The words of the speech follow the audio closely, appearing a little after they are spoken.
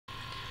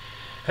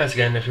How's it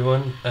going,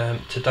 everyone?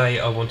 Today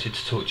I wanted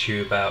to talk to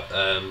you about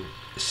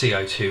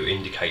CO2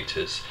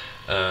 indicators,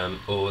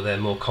 or they're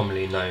more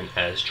commonly known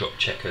as drop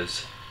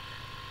checkers.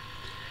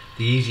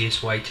 The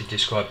easiest way to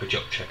describe a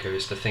drop checker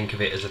is to think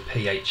of it as a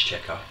pH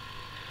checker,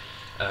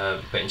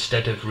 but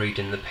instead of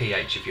reading the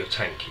pH of your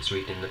tank, it's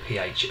reading the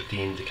pH of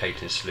the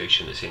indicating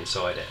solution that's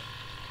inside it.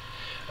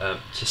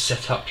 To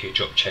set up your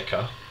drop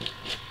checker,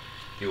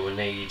 you will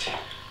need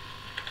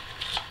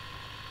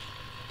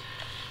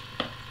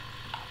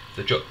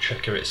the drop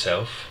checker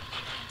itself,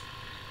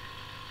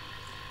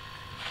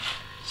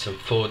 some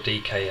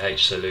 4-DKH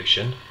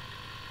solution,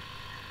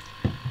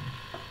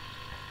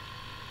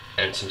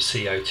 and some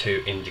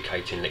CO2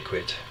 indicating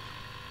liquid.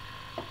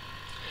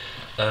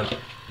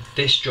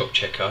 This drop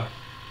checker,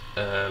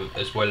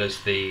 as well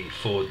as the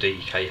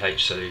 4-DKH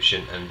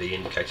solution and the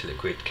indicator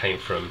liquid, came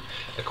from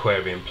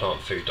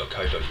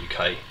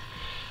aquariumplantfood.co.uk.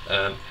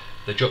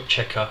 The drop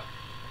checker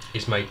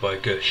is made by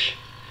gUSH,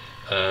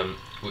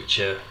 which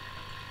are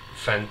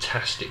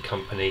fantastic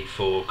company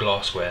for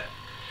glassware.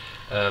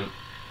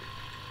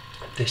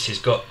 This has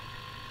got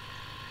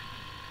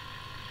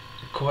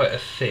quite a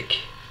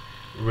thick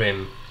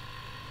rim,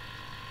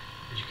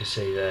 as you can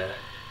see there,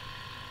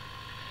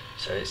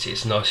 so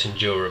it's nice and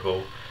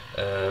durable.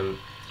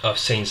 I've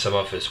seen some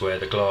others where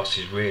the glass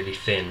is really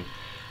thin,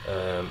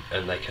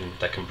 and they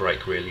can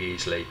break really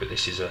easily, but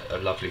this is a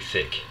lovely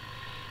thick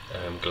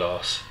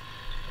glass,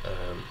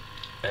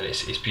 and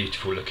it's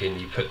beautiful looking.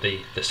 You put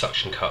the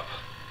suction cup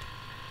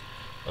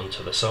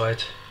onto the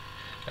side,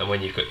 and when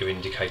you've got your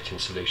indicating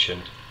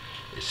solution,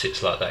 it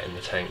sits like that in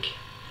the tank,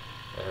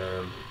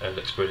 and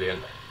looks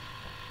brilliant.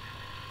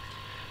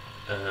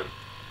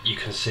 You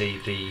can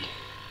see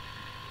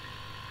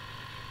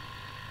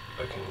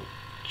I can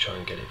try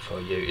and get it for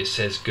you, it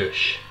says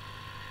gUSH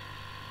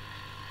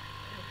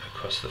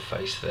across the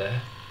face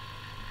there.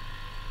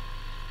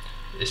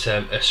 It's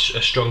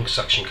a strong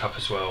suction cup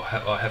as well.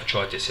 I have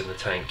tried this in the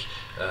tank.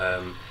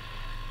 A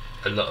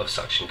lot of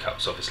suction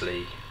cups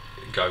obviously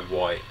go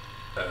white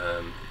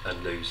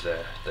and lose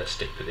their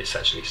stick, but this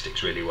actually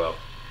sticks really well.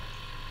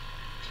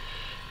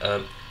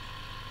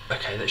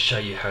 Okay, let's show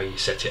you how you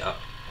set it up.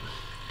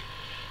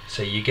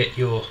 So you get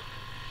your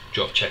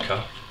drop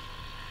checker,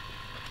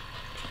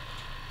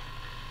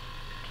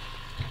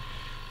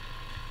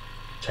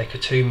 take a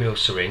 2mm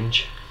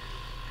syringe,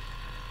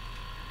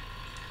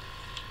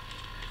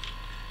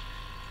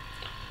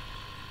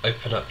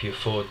 open up your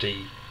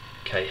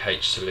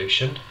 4-DKH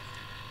solution,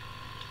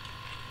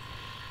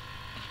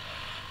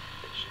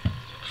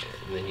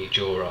 and then you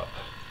draw up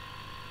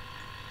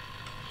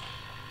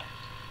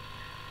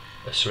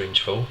a syringe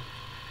full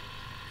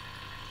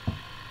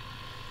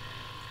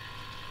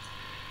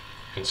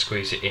and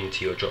squeeze it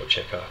into your drop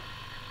checker.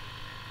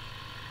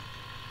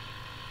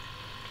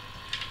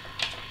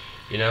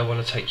 You now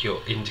want to take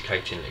your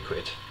indicating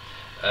liquid.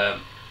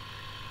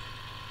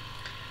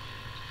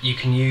 You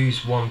can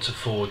use 1 to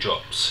 4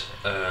 drops.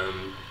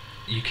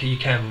 You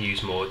can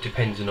use more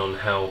depending on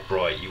how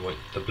bright you want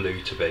the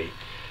blue to be.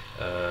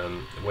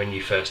 When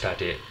you first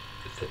add it,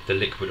 the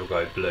liquid will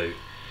go blue,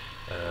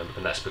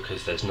 and that's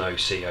because there's no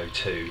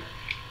CO2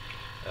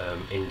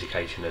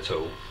 indicating at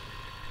all.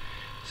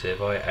 So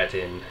if I add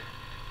in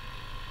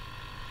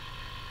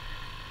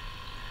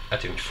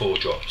 4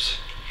 drops,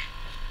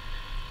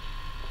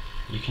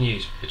 you can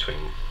use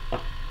between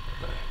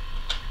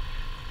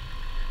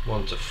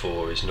 1 to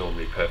 4 is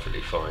normally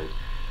perfectly fine,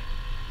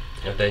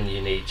 and then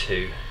you need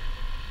to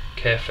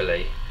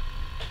carefully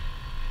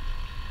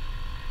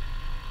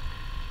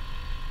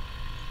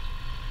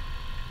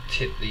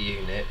tip the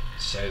unit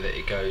so that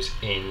it goes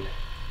in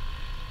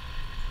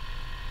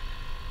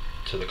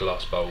to the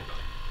glass bulb.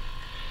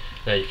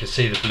 Now you can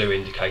see the blue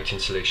indicating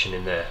solution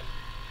in there.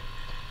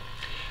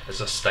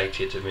 As I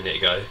stated a minute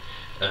ago,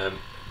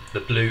 the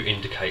blue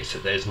indicates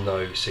that there's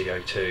no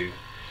CO2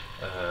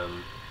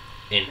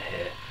 in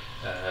here.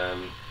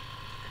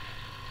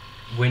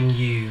 When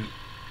you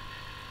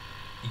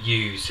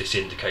use this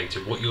indicator,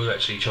 what you're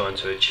actually trying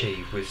to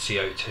achieve with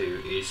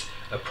CO2 is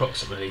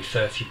approximately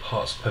 30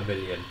 parts per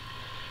million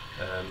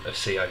of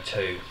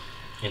CO2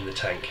 in the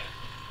tank.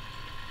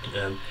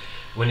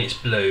 When it's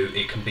blue,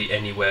 it can be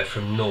anywhere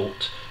from 0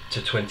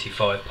 to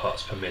 25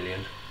 parts per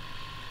million.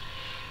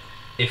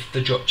 If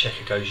the drop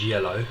checker goes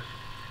yellow,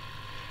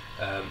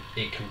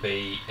 it can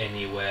be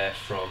anywhere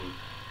from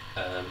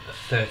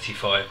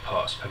 35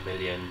 parts per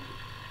million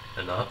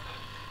and up.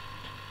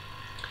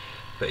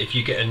 But if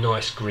you get a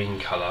nice green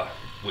colour,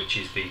 which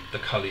is the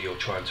colour you're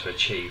trying to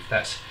achieve,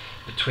 that's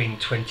between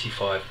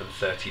 25 and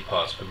 30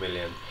 parts per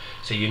million.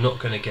 So you're not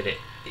going to get it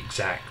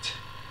exact,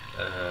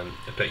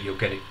 but you're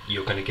going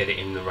to get it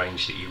in the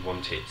range that you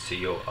want it. So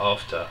you're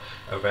after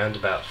around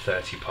about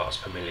 30 parts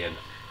per million.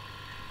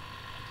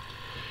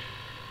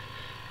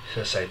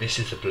 So say this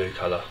is the blue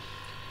colour.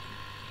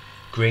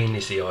 Green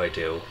is the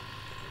ideal,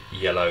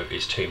 yellow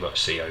is too much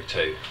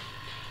CO2.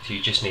 So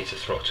you just need to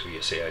throttle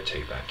your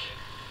CO2 back.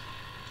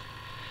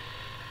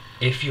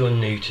 If you're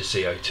new to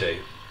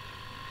CO2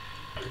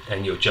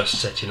 and you're just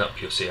setting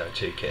up your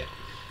CO2 kit,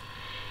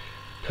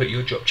 put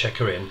your drop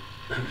checker in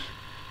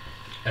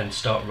and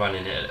start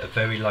running it at a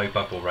very low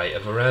bubble rate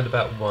of around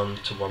about 1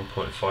 to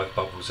 1.5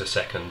 bubbles a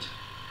second.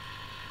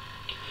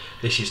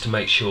 This is to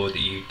make sure that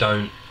you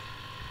don't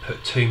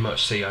put too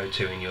much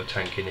CO2 in your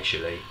tank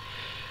initially.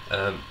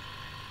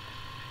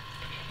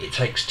 It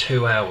takes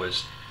 2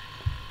 hours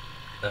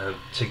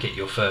to get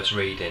your first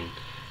reading.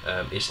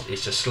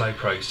 It's a slow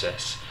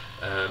process.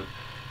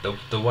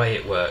 The way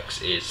it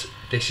works is,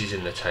 this is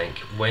in the tank.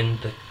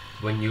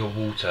 When your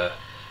water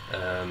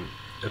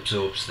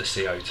absorbs the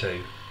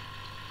CO2,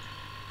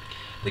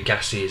 the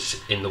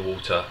gases in the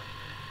water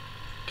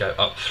go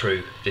up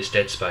through this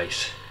dead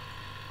space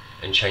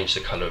and change the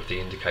colour of the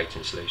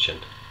indicating solution.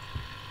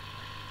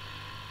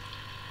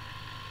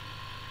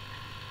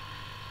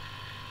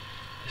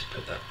 Let's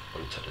put that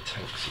onto the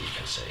tank so you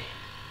can see.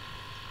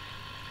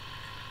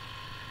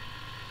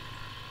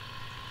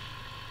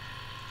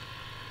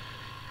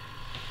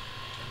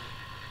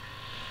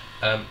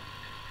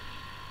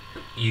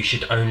 You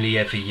should only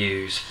ever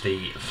use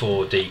the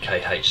 4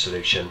 DKH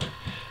solution.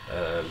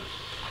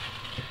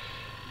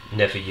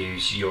 Never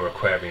use your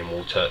aquarium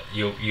water.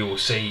 You will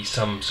see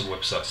some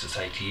websites that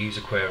say to use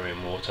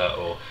aquarium water,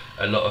 or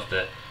a lot of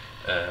the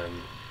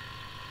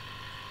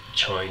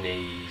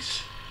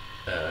Chinese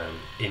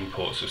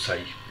imports will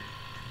say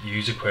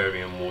use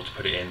aquarium water,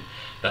 put it in.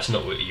 That's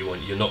not what you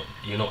want. You're not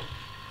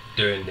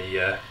doing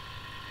the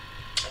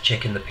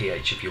checking the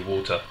pH of your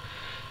water.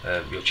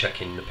 You're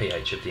checking the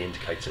pH of the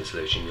indicating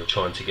solution. You're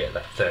trying to get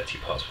that 30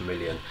 parts per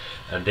million,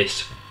 and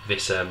this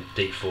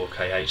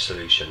D4KH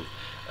solution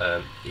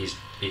is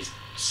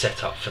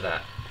set up for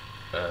that.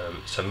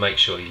 So make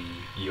sure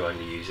you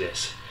only use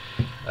this.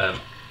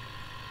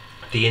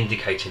 The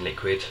indicating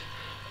liquid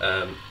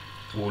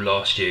will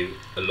last you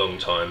a long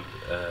time.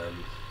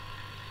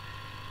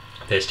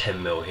 There's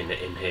 10 ml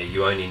in here.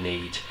 You only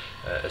need,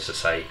 as I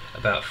say,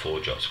 about 4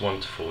 drops,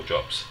 1 to 4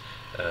 drops,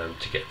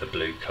 to get the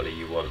blue colour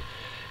you want.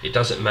 It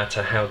doesn't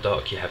matter how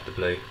dark you have the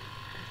blue.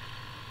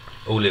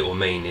 All it will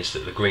mean is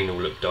that the green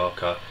will look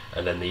darker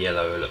and then the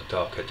yellow will look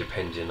darker,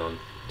 depending on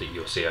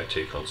your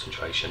CO2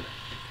 concentration.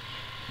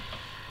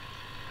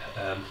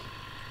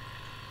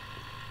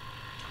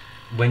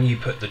 When you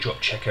put the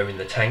drop checker in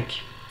the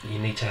tank, you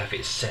need to have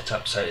it set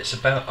up so it's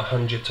about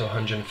 100 to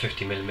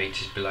 150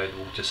 millimeters below the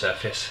water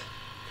surface,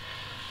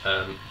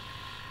 and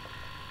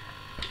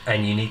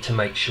you need to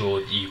make sure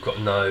that you've got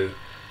no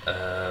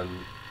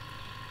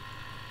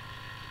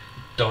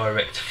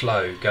direct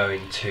flow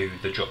going to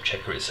the drop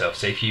checker itself.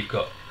 So if you've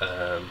got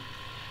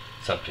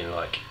something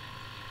like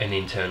an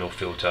internal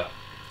filter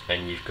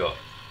and you've got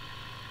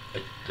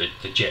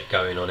the jet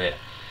going on it,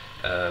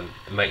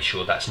 make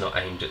sure that's not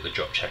aimed at the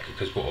drop checker,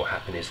 because what will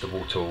happen is the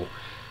water will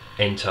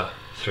enter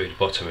through the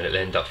bottom and it'll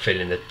end up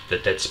filling the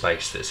dead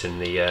space that's in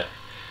the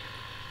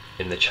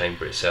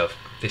chamber itself.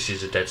 This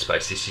is a dead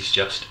space. This is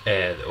just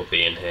air that will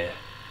be in here.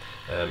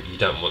 You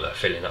don't want that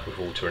filling up with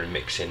water and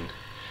mixing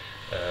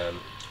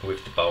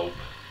with the bulb.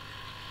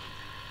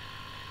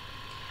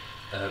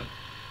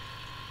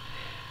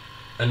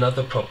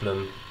 Another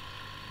problem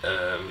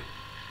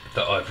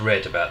that I've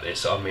read about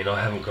this, I mean,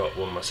 I haven't got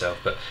one myself,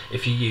 but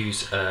if you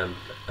use an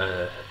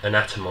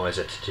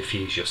atomizer to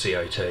diffuse your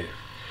CO2,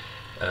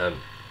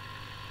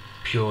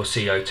 pure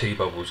CO2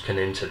 bubbles can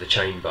enter the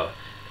chamber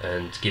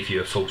and give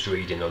you a false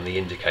reading on the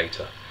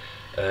indicator.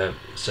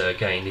 So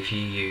again, if you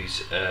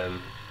use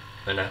an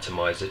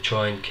atomizer,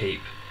 try and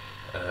keep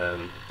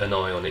an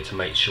eye on it to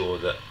make sure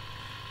that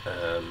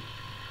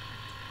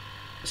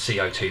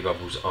CO2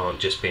 bubbles aren't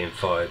just being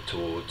fired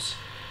towards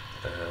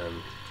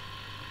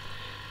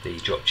the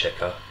drop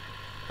checker.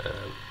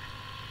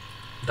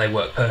 They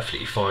work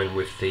perfectly fine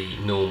with the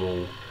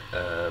normal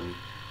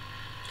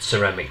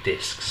ceramic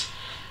discs,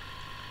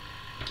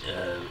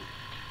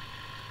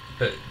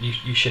 but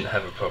you shouldn't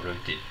have a problem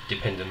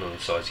depending on the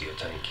size of your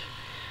tank.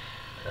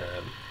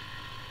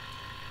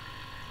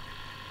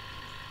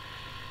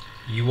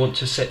 You want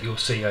to set your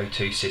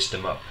CO2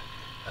 system up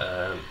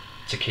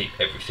to keep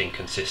everything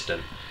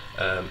consistent.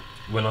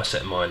 When I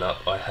set mine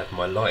up, I have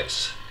my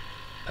lights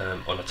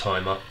on a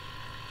timer.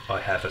 I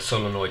have a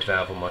solenoid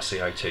valve on my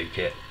CO2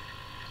 kit,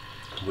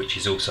 which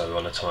is also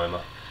on a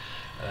timer,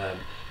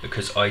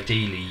 because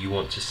ideally you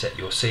want to set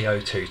your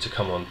CO2 to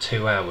come on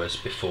 2 hours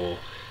before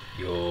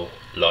your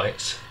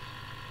lights,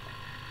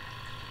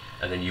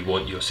 and then you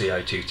want your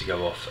CO2 to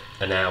go off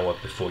an hour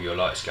before your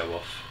lights go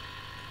off.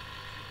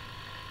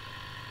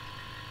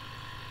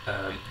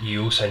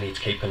 You also need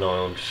to keep an eye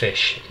on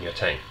fish in your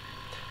tank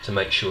to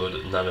make sure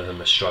that none of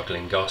them are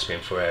struggling, gasping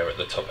for air at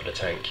the top of the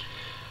tank,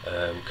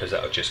 because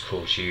that will just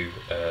cause you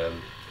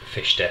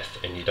fish death,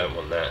 and you don't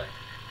want that.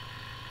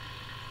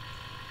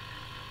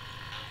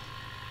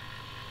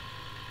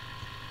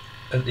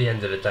 At the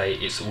end of the day,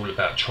 it's all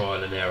about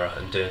trial and error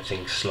and doing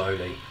things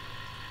slowly.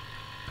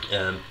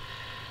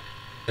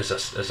 As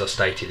I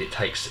stated, it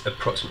takes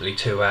approximately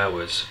 2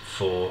 hours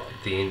for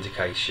the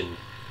indicator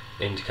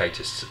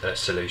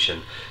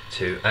solution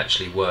to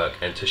actually work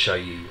and to show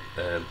you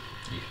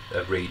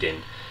a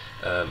reading.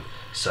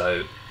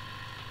 So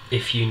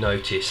if you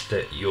notice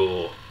that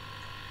your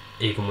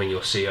even when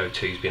your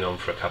CO2's been on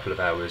for a couple of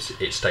hours,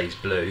 it stays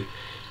blue.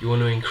 You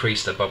want to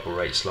increase the bubble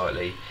rate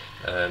slightly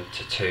to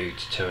 2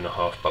 to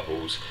 2.5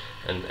 bubbles,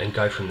 and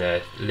go from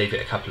there. Leave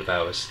it a couple of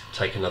hours,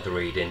 take another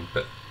reading,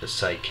 but let's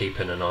say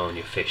keeping an eye on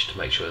your fish to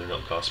make sure they're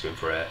not gasping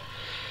for air.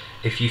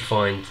 If you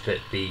find that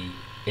the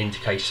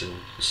indication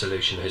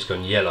solution has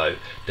gone yellow,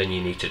 then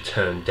you need to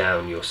turn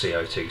down your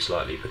CO2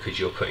 slightly, because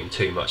you're putting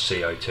too much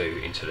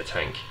CO2 into the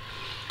tank.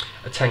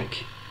 A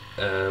tank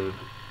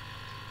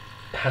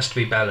has to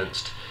be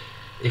balanced.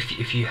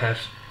 If you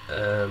have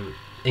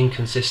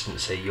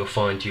inconsistency, you'll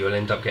find you'll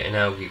end up getting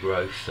algae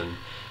growth and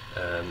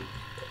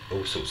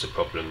all sorts of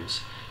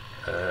problems.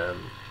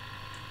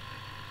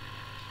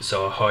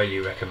 So I highly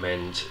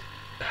recommend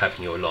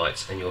having your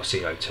lights and your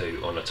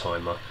CO2 on a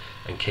timer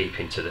and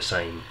keeping to the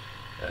same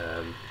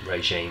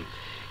regime.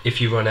 If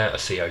you run out of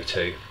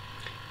CO2,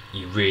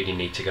 you really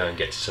need to go and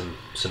get some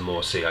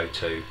more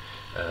CO2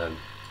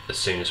 as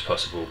soon as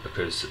possible,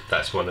 because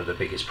that's one of the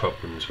biggest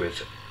problems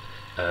with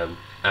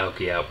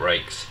algae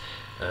outbreaks,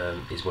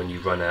 is when you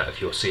run out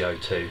of your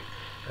CO2,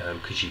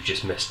 because you've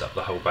just messed up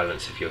the whole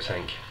balance of your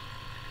tank.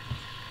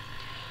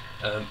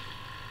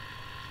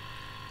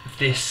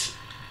 This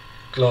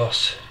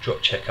glass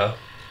drop checker,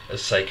 as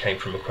I say, came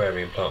from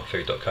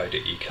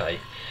aquariumplantfood.co.uk.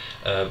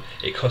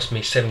 It cost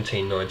me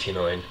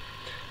 $17.99.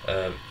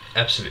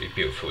 Absolutely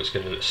beautiful. It's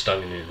going to look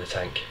stunning in the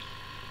tank.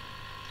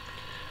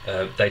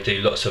 They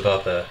do lots of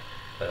other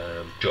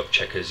drop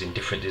checkers in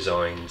different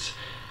designs,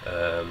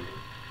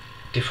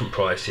 different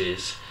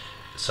prices,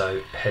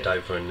 so head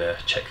over and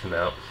check them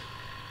out.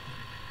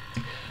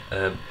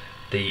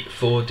 The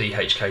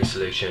 4-DHK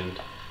solution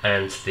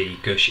and the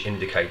gUSH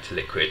indicator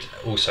liquid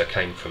also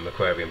came from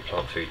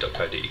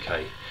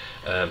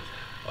aquariumplantfood.co.uk.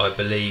 I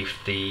believe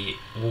the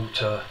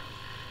water,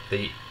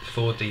 the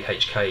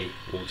 4-DHK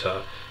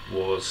water,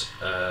 was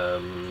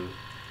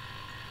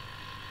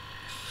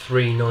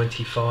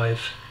 $3.95,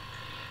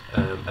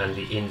 and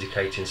the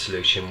indicating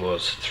solution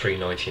was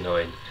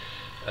 $3.99.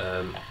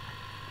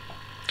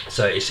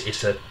 So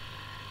it's a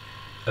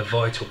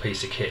vital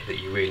piece of kit that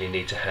you really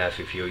need to have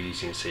if you're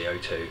using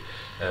CO2.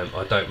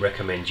 I don't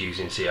recommend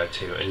using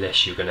CO2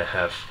 unless you're going to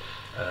have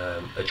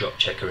a drop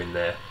checker in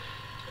there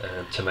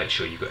to make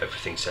sure you've got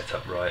everything set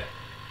up right.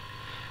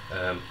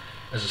 As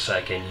I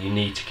say again, you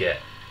need to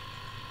get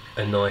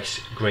a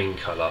nice green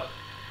colour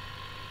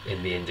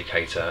in the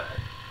indicator,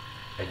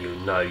 and you'll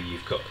know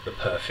you've got the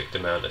perfect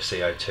amount of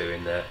CO2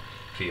 in there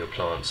for your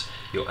plants.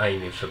 You're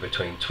aiming for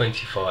between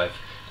 25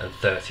 and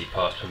 30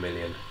 parts per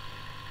million.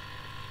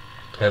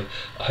 I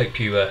hope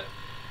you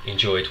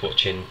enjoyed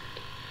watching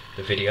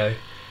the video.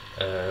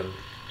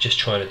 Just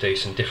trying to do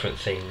some different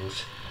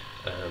things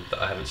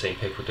that I haven't seen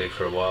people do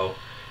for a while,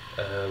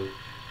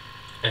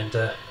 and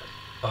I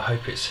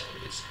hope it's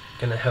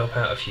going to help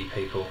out a few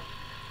people.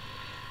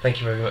 Thank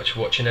you very much for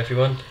watching,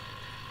 everyone.